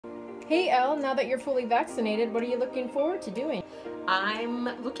Hey Elle, now that you're fully vaccinated, what are you looking forward to doing? I'm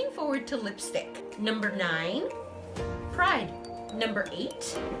looking forward to lipstick. Number 9, Pride. Number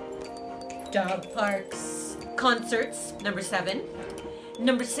 8, dog parks. Concerts. Number 7.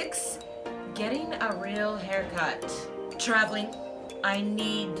 Number 6, getting a real haircut. Traveling. I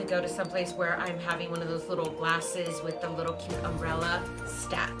need to go to someplace where I'm having one of those little glasses with the little cute umbrella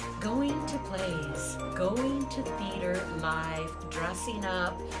stack. Going to plays, going to theater live, dressing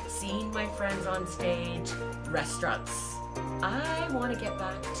up, seeing my friends on stage, restaurants. I want to get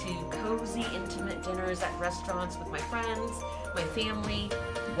back to cozy, intimate dinners at restaurants with my friends, my family.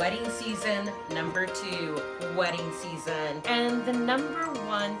 Wedding season. Number 2, wedding season. And the number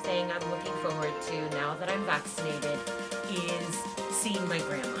 1 thing I'm looking forward to now that I'm vaccinated is seeing my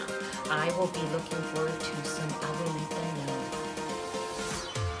grandma. I will be looking forward to some abuelita